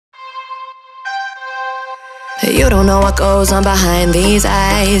You don't know what goes on behind these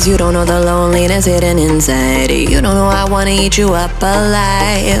eyes. You don't know the loneliness hidden inside. You don't know I wanna eat you up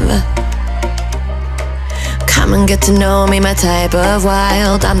alive. Come and get to know me, my type of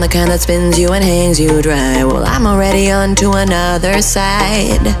wild. I'm the kind that spins you and hangs you dry. Well, I'm already on to another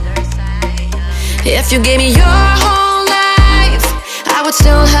side. If you gave me your whole life, I would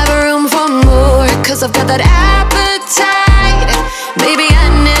still have room for more. Cause I've got that appetite. Baby, I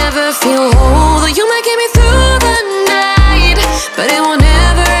never feel whole. You might get me through the night, but it will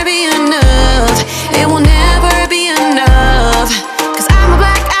never be enough. It will never be enough. Cause I'm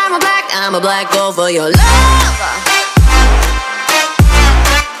a black girl for your love.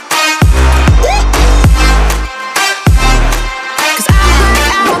 Cause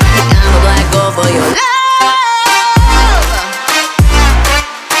I'm a black girl for your love.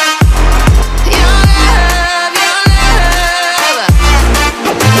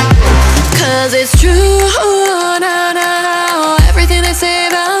 It's true, no, no, no. Everything they say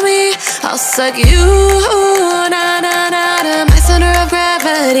about me, I'll suck you, no, no, no, to my center of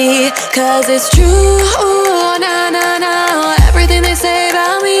gravity. Cause it's true, no, no, no. Everything they say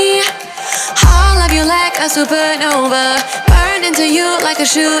about me, I'll love you like a supernova, burned into you like a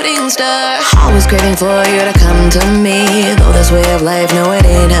shooting star. Always craving for you to come to me. Though this way of life, no, it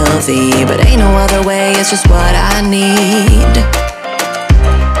ain't healthy, but ain't no other way, it's just what I need.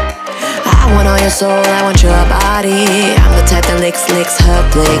 I want all your soul, I want your body. I'm the type that licks her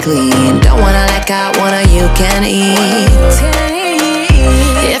play clean. Don't wanna like I wanna, you can eat.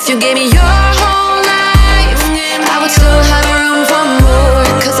 If you gave me your whole life, I would still have room for more.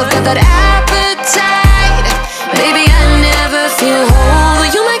 Cause I've got that appetite. Baby, I never feel whole.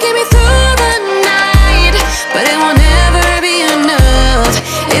 You might get me through the night, but it will never be enough.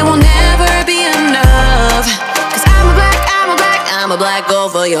 It will never be enough. Cause I'm a black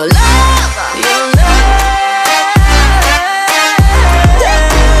girl for your love. Your love.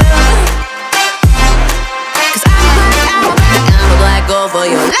 Cause I'm a black girl for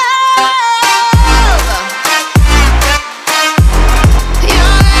your love. Your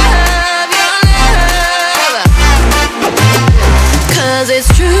love, your love. Cause it's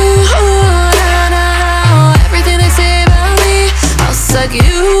true, no, no, no. Everything they say about me, I'll suck you,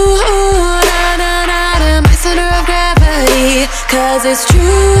 no, no, no, to my center of gravity. Cause it's true,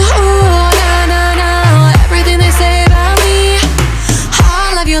 no, no, no. Everything they say about me,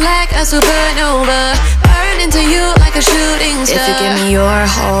 I'll love you like a supernova, burn into you like a shooting star. If you give me your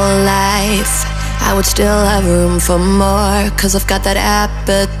whole life, I would still have room for more. Cause I've got that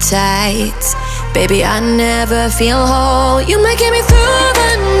appetite. Baby, I never feel whole. You might get me through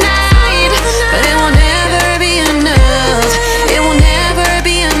the night, but it will never be enough. It will never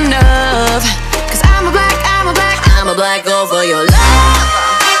be enough. Cause I'm a black girl for your love.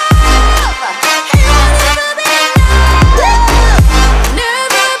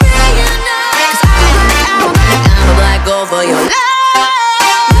 Go for your love. Your love.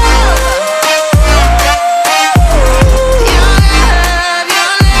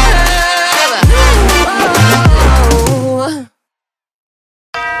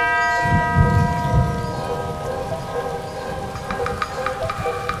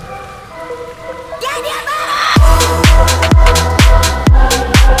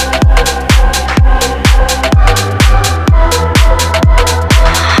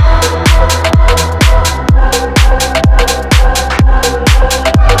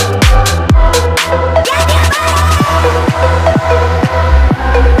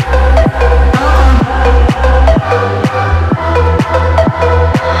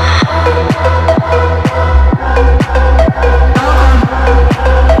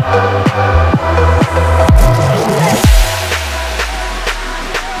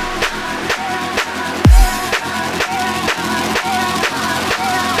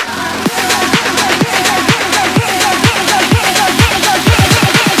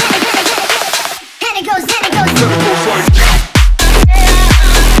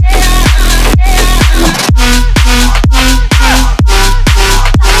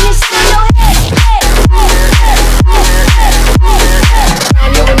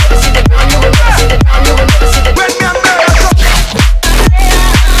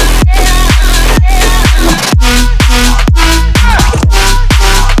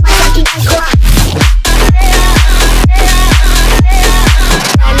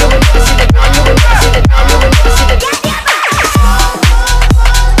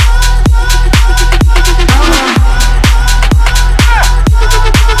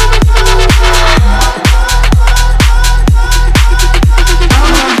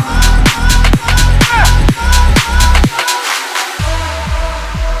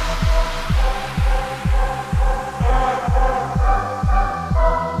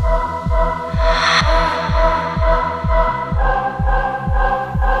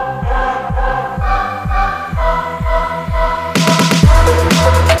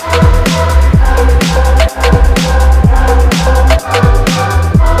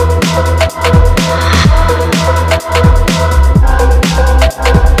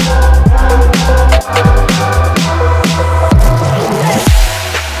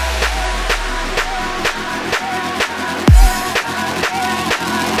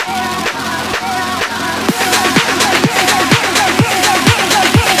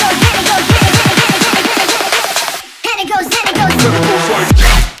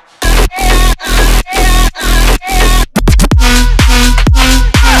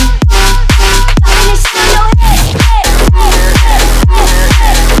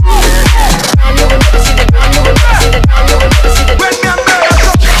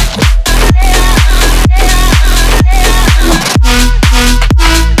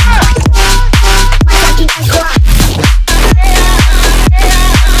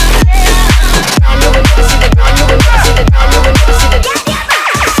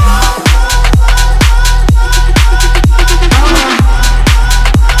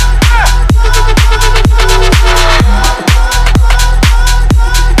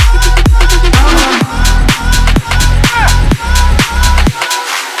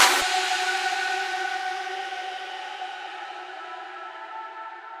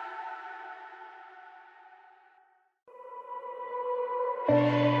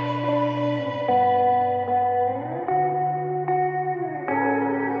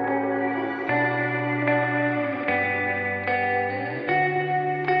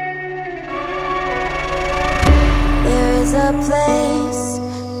 There's a place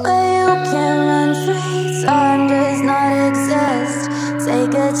where you can run free. Time does not exist.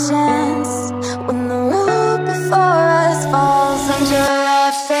 Take a chance when the road before us falls under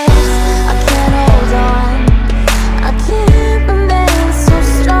our face. I can't hold on, I can't remain so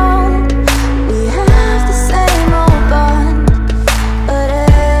strong. We have the same old bond, but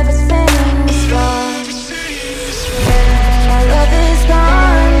everything is wrong. My love is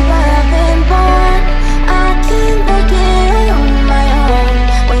gone, but I've been born. I can't make it on my own.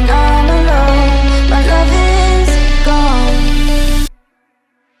 When I'm alone, my love is gone.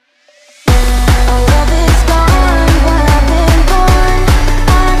 My love is gone, but I've been born.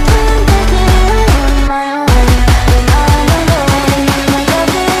 I can't make it on my own. When I'm alone, my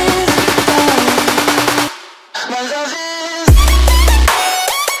love is gone. My love is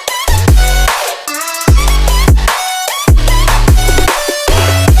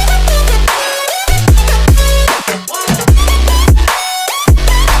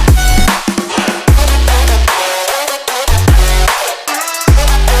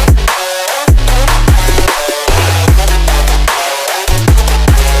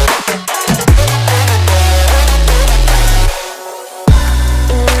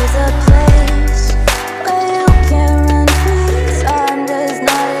There's a place where you can run free. Time does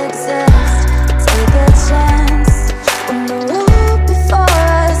not exist. Take a chance when the road before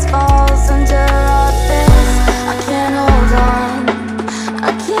us falls under our face. I can't hold on,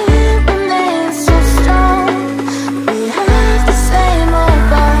 I can't remain so strong. We have the same old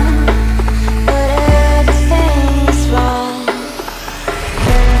bond, but everything is wrong.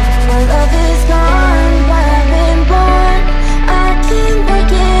 My love is gone, but I've been born. I can't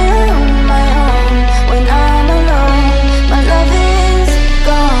make it on my own. When I'm alone, my love is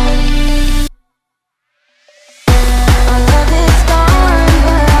gone. My love is gone,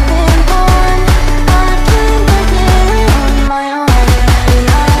 but I've been born. I can't make it on my own. When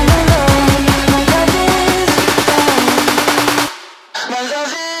I'm alone, my love is gone. My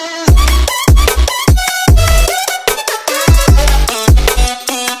love is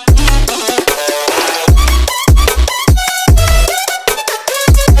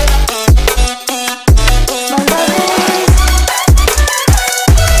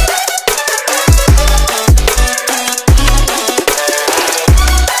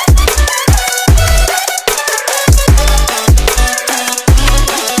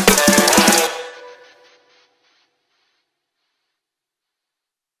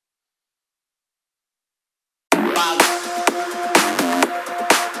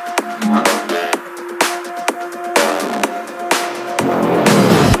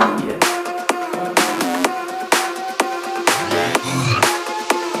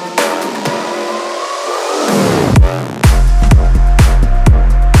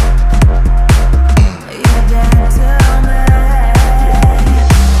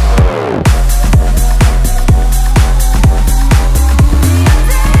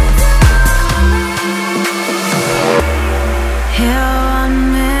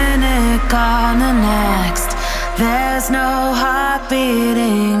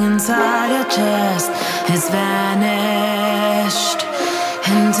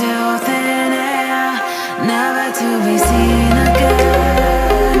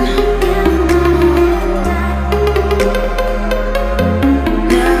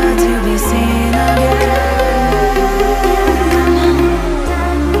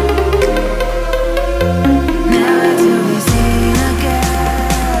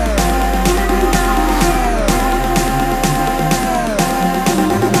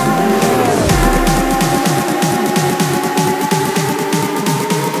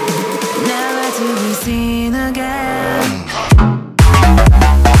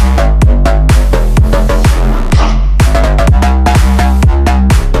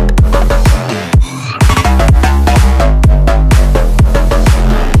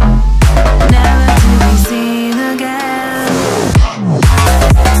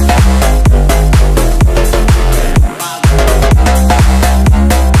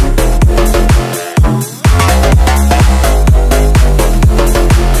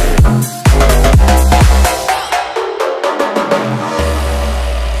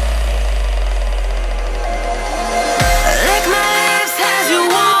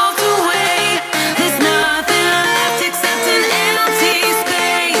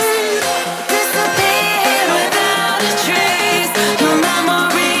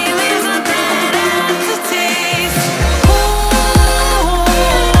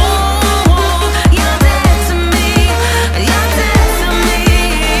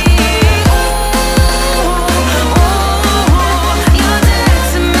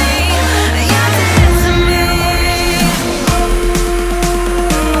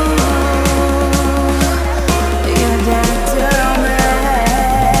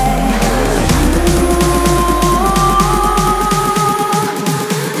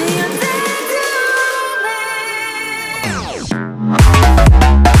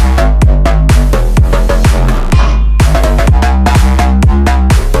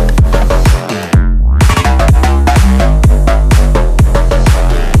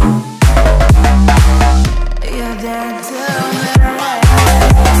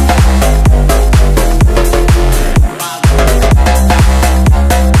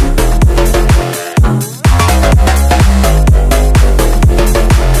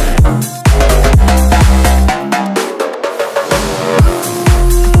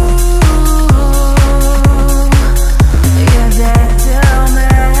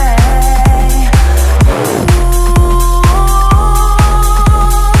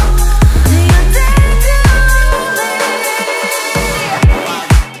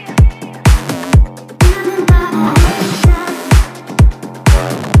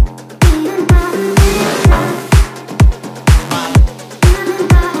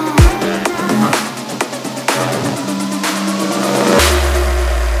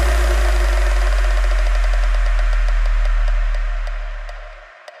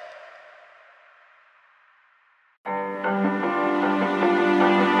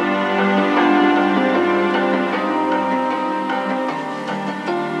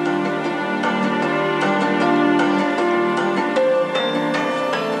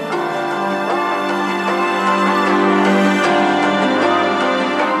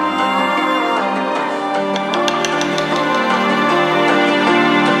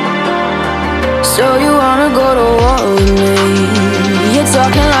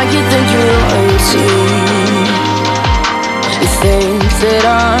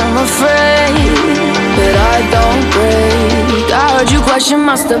afraid, but I don't break. I heard you question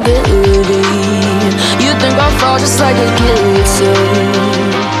my stability. You think I'll fall just like a guillotine,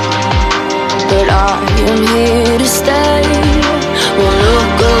 but I am here to stay. Won't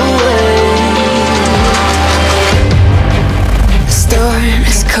look away. The storm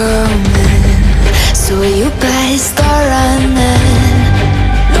is coming, so you better start running.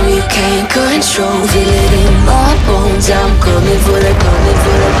 No, you can't control, feel it in my bones. I'm coming for the, coming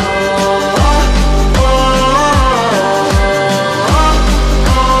for the.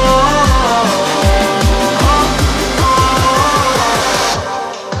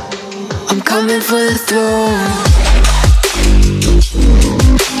 I'm coming for the throne.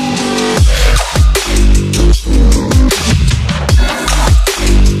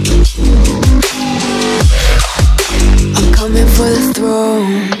 Coming for the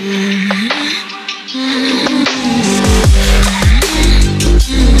throne.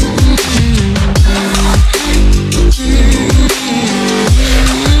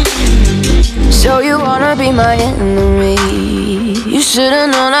 So you wanna be my enemy? You should've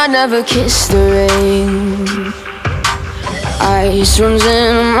known I'd never kiss the rain. Ice runs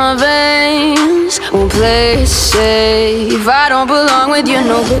in my veins, won't play it safe. I don't belong with your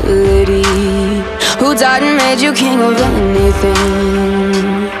nobility. Who died and made you king of anything?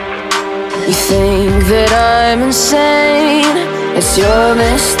 You think that I'm insane? It's your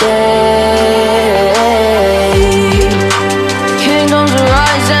mistake. Kingdoms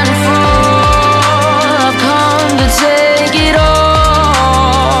rise and fall. I've come to take it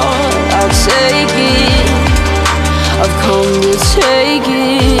all. I'll take it. I've come to take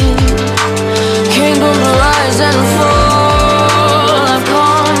it. Kingdoms rise and fall. I've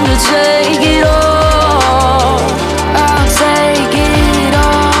come to take it all.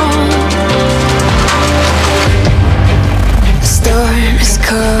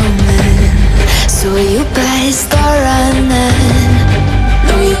 So you better start running.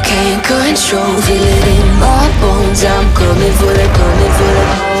 No, you can't control, feel it in my bones. I'm coming for the, coming for the.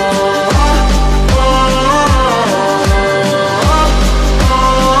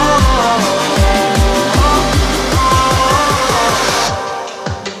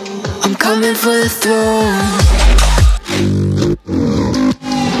 I'm coming for the throne.